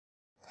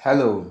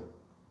Hello,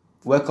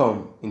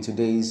 welcome in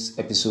today's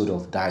episode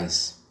of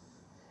Dice.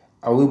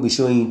 I will be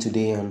showing you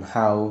today on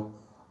how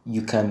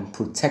you can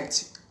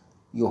protect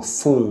your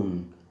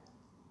phone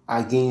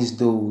against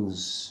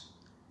those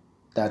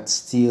that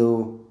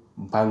steal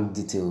bank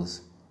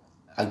details,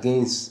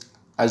 against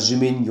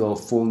assuming your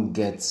phone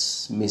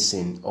gets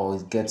missing or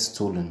it gets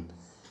stolen,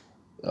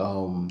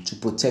 to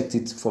protect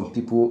it from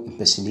people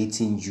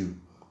impersonating you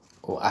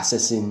or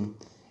accessing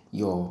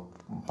your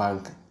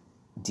bank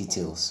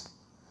details.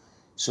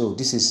 So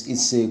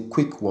it's a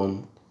quick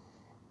one.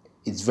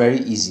 It's very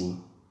easy,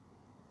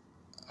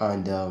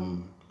 and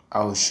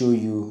I'll show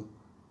you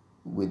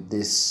with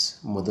this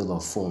model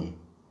of phone.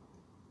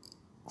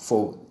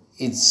 For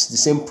it's the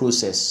same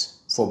process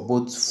for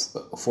both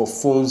for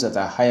phones that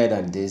are higher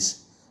than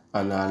this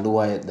and are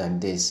lower than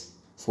this,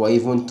 for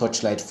even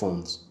touchlight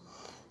phones.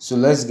 So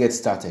let's get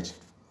started.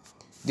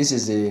 This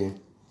is the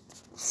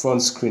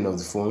front screen of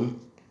the phone.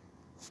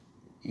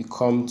 You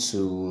come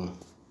to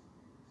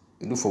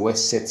look for where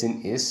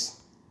setting is.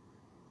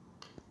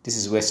 This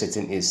is where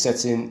setting is.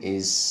 Setting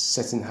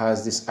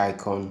has this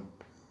icon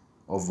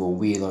of a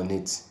wheel on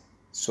it.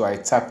 So I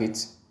tap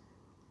it.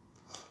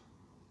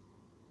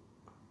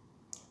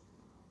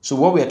 So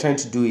what we are trying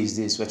to do is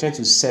this. We're trying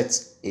to set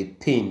a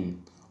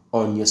pin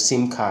on your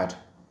SIM card.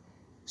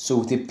 So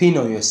with a pin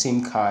on your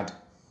SIM card,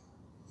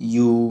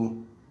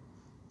 anyone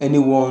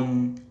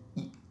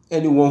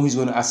who's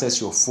going to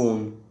access your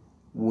phone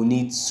will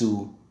need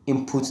to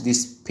input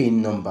this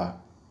pin number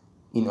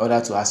in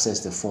order to access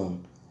the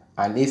phone.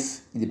 And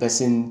if the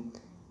person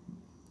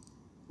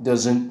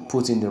doesn't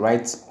put in the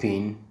right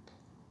pin,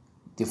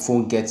 the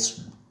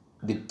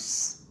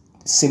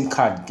SIM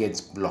card gets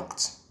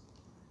blocked.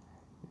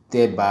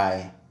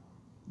 Thereby,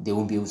 they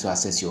won't be able to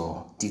access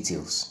your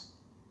details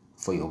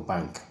for your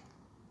bank.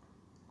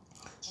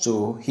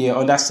 So here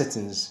under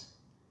settings,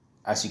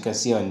 as you can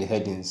see on the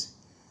headings,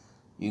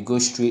 you go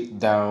go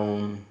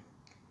down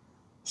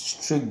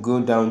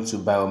to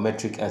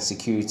biometric and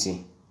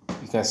security.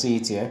 You can see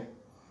it here.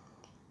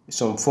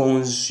 Some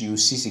phones you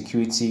see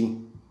security,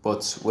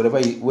 but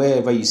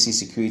wherever you see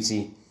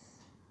security,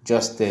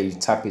 just there you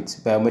tap it.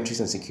 Biometrics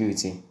and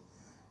security.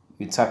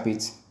 You tap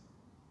it.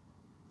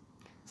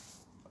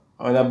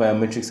 Under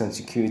biometrics and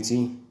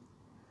security,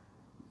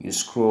 you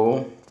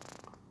scroll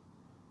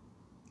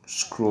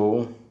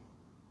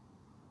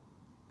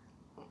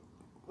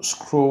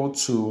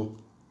to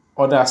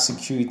other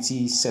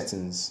security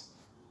settings.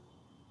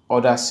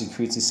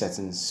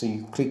 So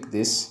you click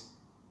this.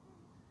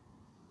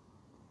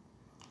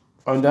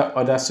 Under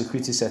other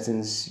security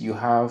settings, you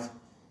have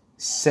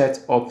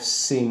set up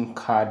SIM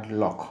card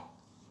lock.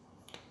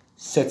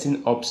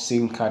 Setting up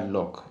SIM card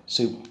lock.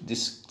 So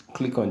just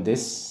click on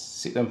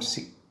this.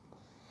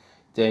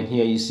 Then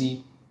here you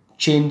see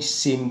change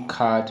SIM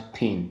card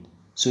pin.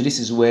 So this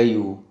is where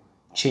you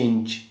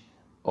change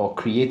or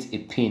create a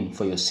pin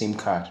for your SIM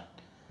card.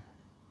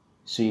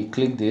 So you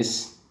click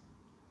this.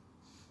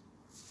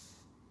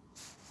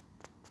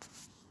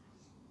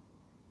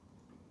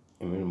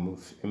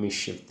 Let me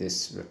shift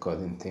this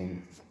recording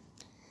thing.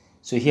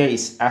 So here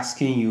it's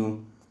asking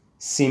you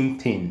SIM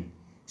pin.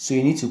 So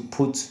you need to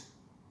put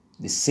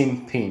the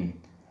SIM pin.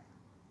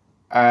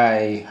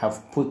 I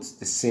have put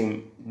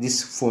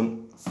this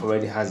phone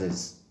already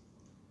has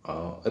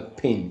a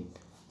pin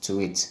to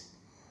it.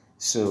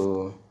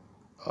 So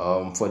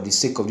for the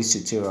sake of this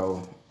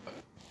tutorial,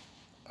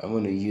 I'm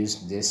going to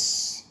use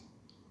this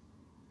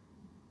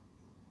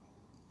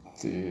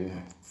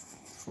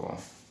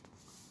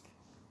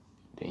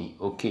then you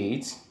OK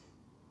it.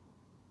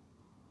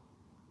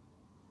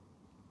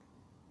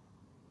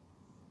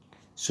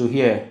 So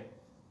here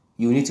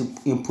you need to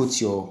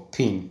input your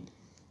pin.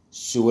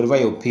 So whatever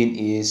your pin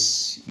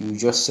is, you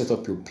just set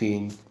up your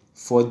pin,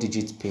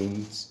 4-digit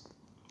pins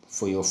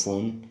for your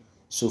phone.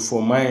 So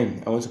for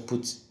mine, I want to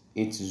put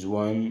it as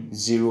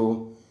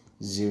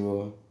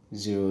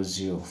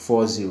 10000,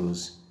 4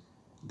 zeros.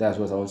 That's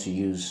what I want to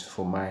use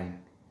for mine.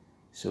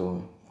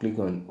 So click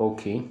on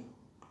OK.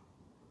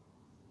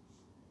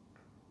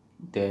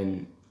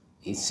 Then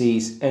it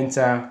says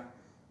enter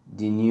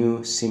the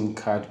new SIM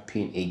card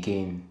pin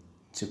again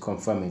to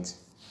confirm it.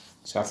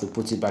 So I have to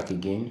put it back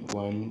again.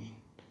 1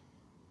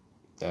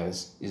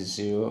 that's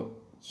 0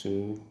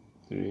 2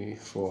 3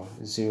 4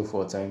 0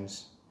 4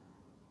 times.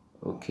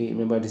 Okay,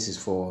 remember this is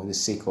for the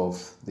sake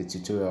of the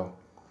tutorial.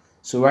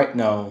 So right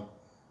now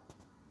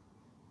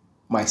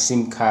my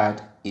SIM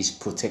card is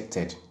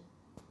protected.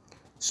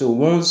 So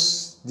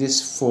once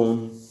this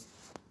phone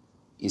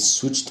is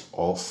switched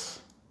off,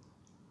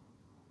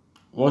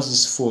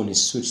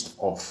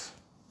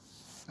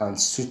 and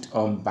switched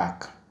on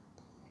back,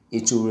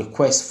 it will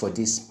request for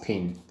this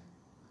pin.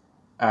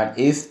 And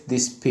if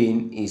this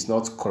pin is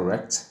not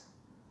correct,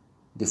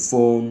 the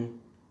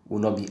phone will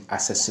not be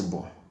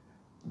accessible.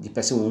 The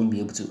person won't be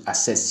able to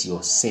access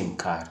your SIM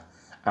card.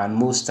 And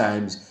most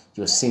times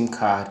your SIM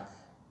card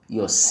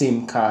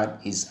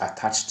is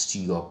attached to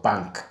your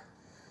bank.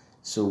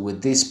 So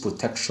with this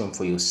protection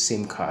for your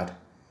SIM card,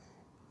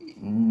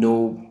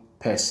 no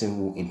person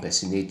will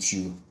impersonate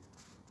you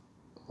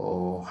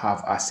or or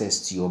have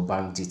access to your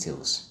bank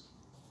details.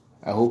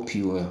 I hope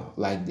you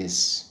like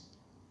this.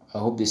 I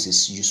hope this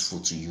is useful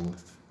to you.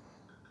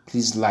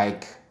 Please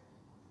like,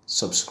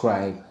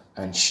 subscribe,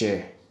 and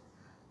share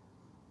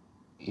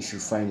if you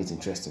find it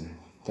interesting.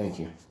 Thank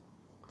you.